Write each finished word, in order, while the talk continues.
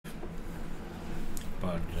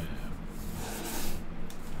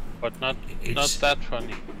but not that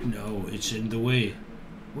funny. No, it's in the way.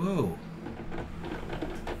 Whoa.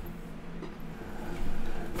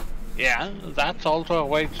 Yeah, that's also a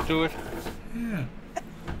way to do it. Yeah.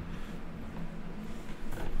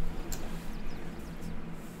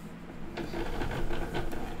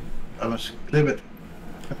 I must clip it.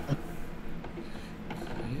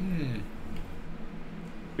 Yeah.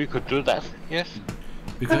 We could do that, yes.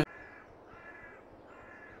 Because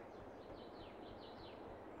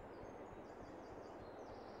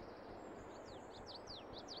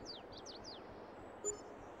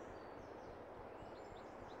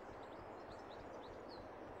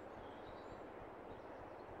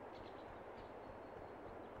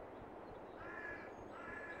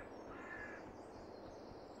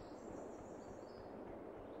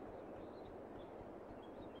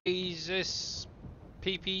Jesus,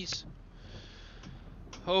 peepees.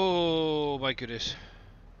 Oh my goodness.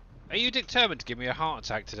 Are you determined to give me a heart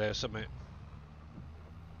attack today or something?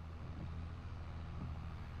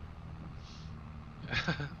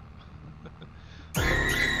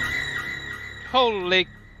 Holy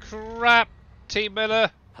crap, T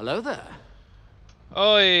Miller. Hello there.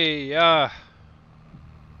 Oi,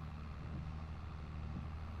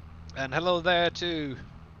 and hello there too.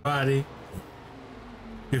 buddy,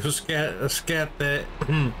 you scared the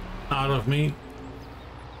out of me.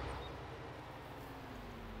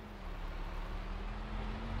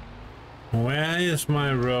 Where is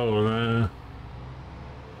my roller?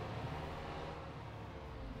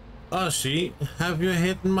 Oh, see, have you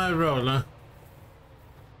hit my roller?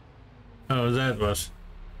 Oh, that was.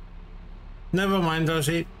 Never mind,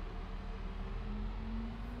 Ossie.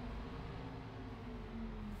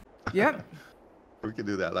 Yep. We could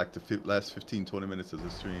do that like the last 15-20 minutes of the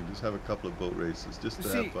stream. Just have a couple of boat races just to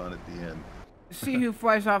have fun at the end. See who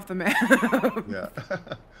flies off the map. Yeah. Yeah.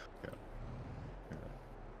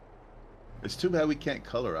 It's too bad we can't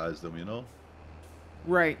colorize them, you know?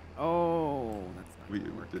 Right. Oh, that's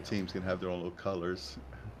not The teams can have their own little colors.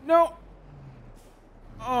 No.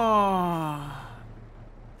 Oh.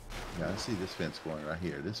 Yeah, I see this fence going right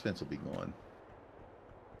here. This fence will be going.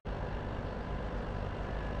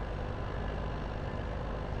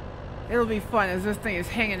 It'll be fun as this thing is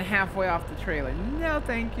hanging halfway off the trailer. No,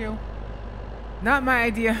 thank you. Not my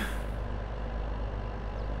idea.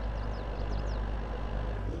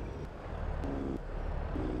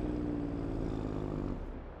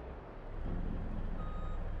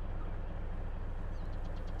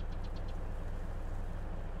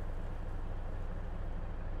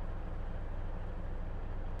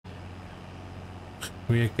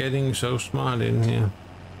 We are getting so smart in here.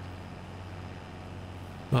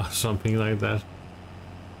 Oh, something like that.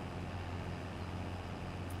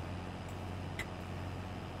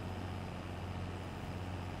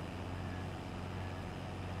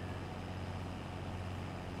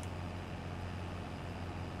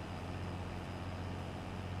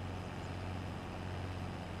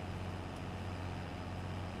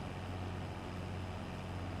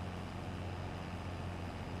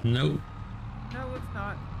 No. No, it's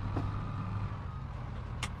not.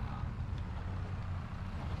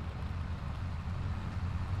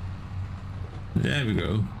 There we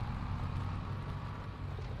go.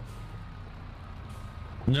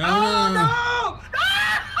 No, oh,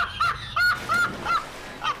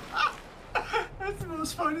 no! That's the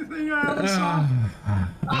most funny thing I ever saw.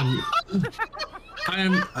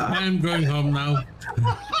 I'm going home now.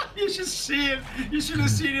 You should see it. You should have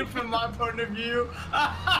seen it from my point of view.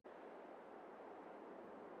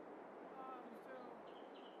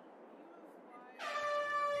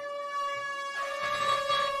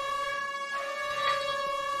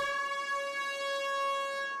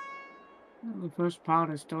 The first part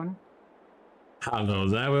is done. Hello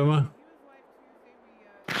there, Wilma.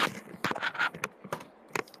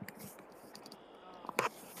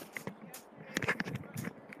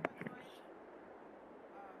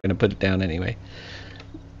 Gonna put it down anyway.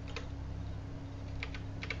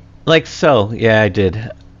 Like so. Yeah, I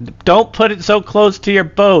did. Don't put it so close to your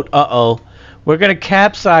boat. Uh-oh. We're gonna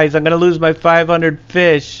capsize. I'm gonna lose my 500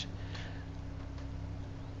 fish.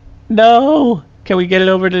 No! Can we get it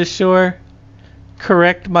over to the shore?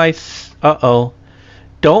 Correct my... Uh-oh.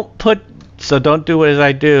 Don't put... So don't do as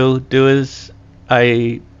I do. Do as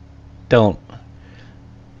I don't.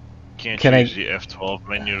 Can't Can use the F12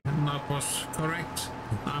 menu. That was correct.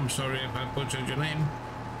 I'm sorry if I butchered your name.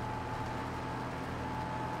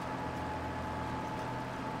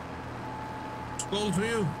 Skål to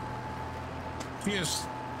you. Cheers.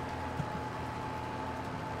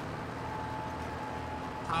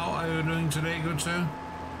 How are you doing today, good sir?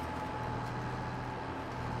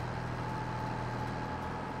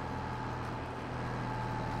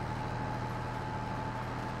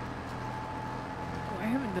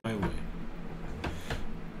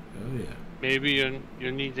 Maybe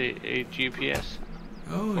you need a GPS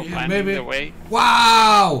Oh, for yeah, finding maybe. the way.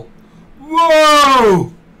 Wow!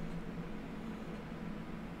 Whoa!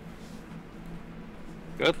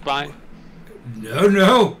 Goodbye. No,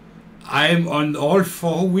 no. I'm on all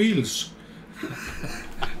four wheels.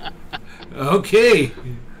 Okay.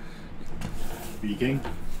 Speaking.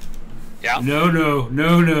 Yeah. No, no,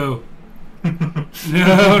 no, no.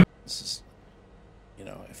 No. This is, you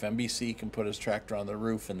know, if NBC can put his tractor on the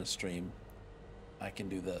roof in the stream, I can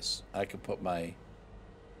do this. I can put my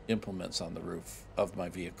implements on the roof of my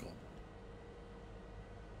vehicle.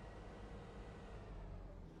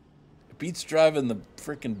 It beats driving the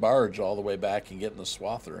freaking barge all the way back and getting the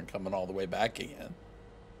swather and coming all the way back again.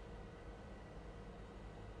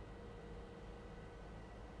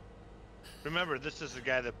 Remember, this is the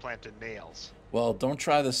guy that planted nails. Well, don't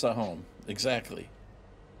try this at home. Exactly.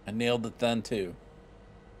 I nailed it then too.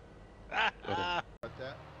 Got that?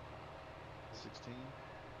 16.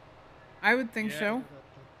 I would think so.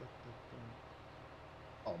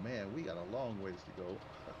 Oh man, we got a long ways to go.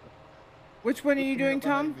 Which one are you doing,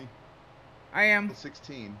 Tom? I am. The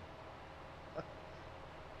 16. I'll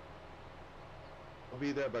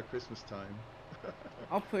be there by Christmas time.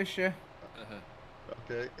 I'll push you.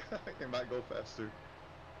 Okay, it might go faster.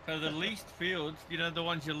 So the leased fields, you know, the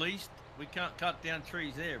ones you leased, we can't cut down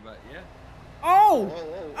trees there, but yeah. Oh!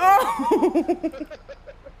 Whoa. Oh!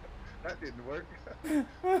 That didn't work.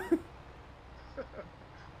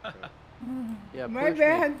 Yeah, my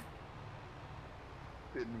bad.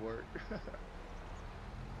 Didn't work. There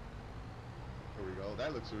we go.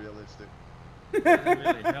 That looks realistic. Doesn't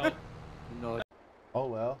really help. No. Oh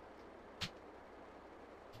well.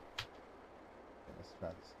 Let's try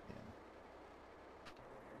this again.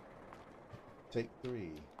 Take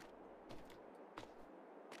 3.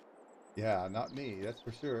 Yeah, not me, that's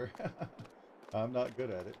for sure. I'm not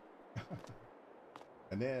good at it.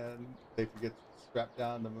 And then they forget to strap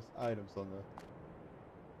down the items on the...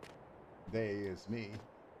 They is me.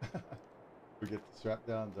 Forget to strap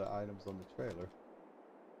down the items on the trailer.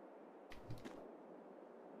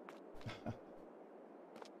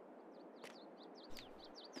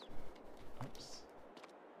 Oops.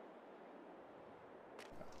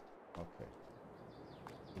 Okay.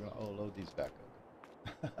 We're gonna load these back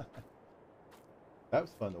up. That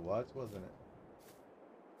was fun to watch, wasn't it?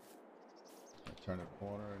 I turn a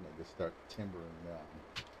corner and they just start timbering down.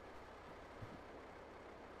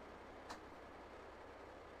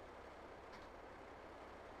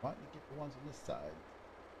 Why don't you get the ones on this side?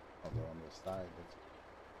 Oh, they're on this side.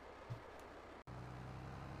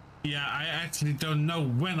 Yeah, I actually don't know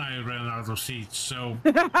when I ran out of seats, so...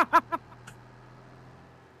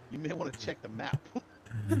 You may want to check the map.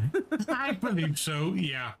 I believe so,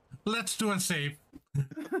 yeah. Let's do a save.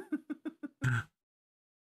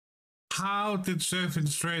 How did Surfing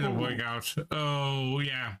Strader work out? Oh,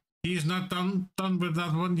 yeah. He's not done with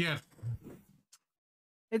that one yet.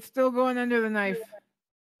 It's still going under the knife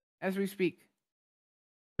as we speak.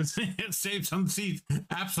 It saves on seats.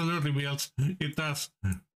 Absolutely, Wheels. It does.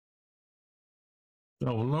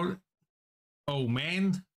 Oh, Lord. Oh,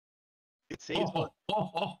 man. It saves on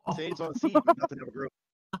seat, but nothing ever grows.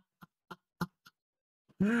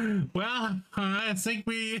 Well, I think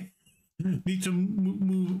we need to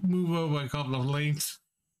move over a couple of lanes.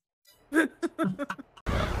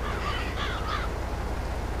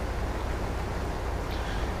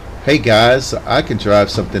 Hey guys, I can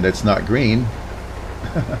drive something that's not green.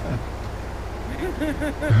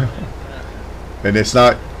 And it's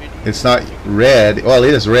not red. Well,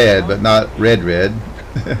 it is red, but not red. I'm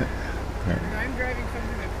driving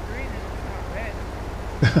something that's green and it's not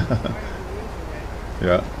red.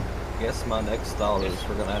 Yeah. I guess my next thought is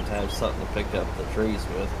we're gonna have something to pick up the trees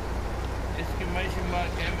with. Exclamation mark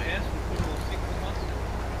MS, we put all 6 of us.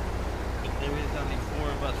 But there is only 4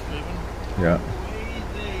 of us living. Yeah.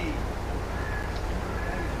 Easy.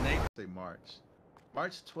 Say March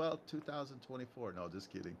 12th, 2024. No, just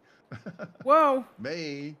kidding. Whoa.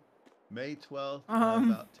 May 12th,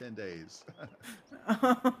 about 10 days.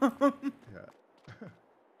 Yeah.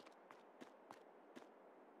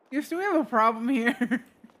 Yes, we have a problem here.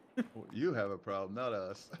 You have a problem, not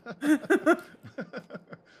us. Yeah.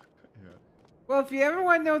 Well, if you ever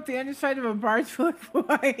want to know what the underside of a barge looks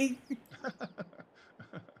like.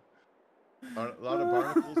 Are a lot of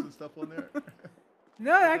barnacles and stuff on there?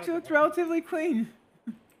 No, it actually looks relatively clean.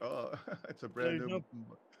 Oh, it's a brand new.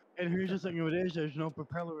 And here's the thing with it is there's no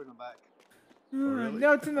propeller in the back. Really?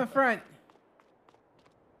 No, it's in the front.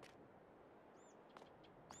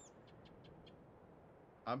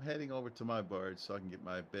 I'm heading over to my barge so I can get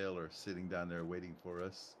my baler sitting down there waiting for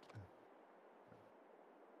us.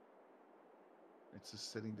 It's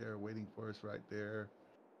just sitting there waiting for us right there.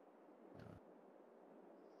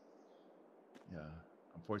 Yeah.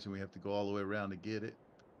 Unfortunately, we have to go all the way around to get it.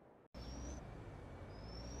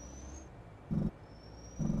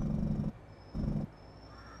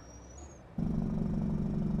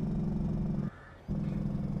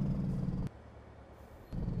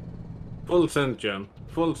 Full send, John.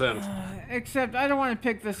 Full send. Except I don't want to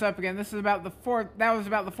pick this up again. This is about the fourth. That was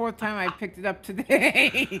about the fourth time I picked it up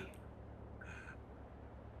today.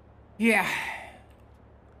 Yeah.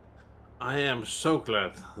 I am so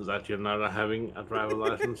glad that you're not having a driver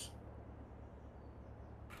license.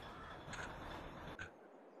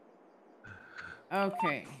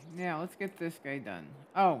 Okay, now let's get this guy done.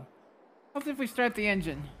 Oh, what if we start the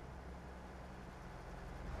engine?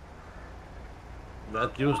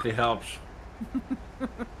 That usually helps.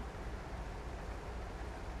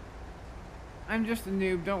 I'm just a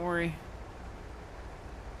noob, don't worry.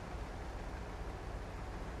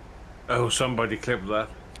 Oh, somebody clipped that.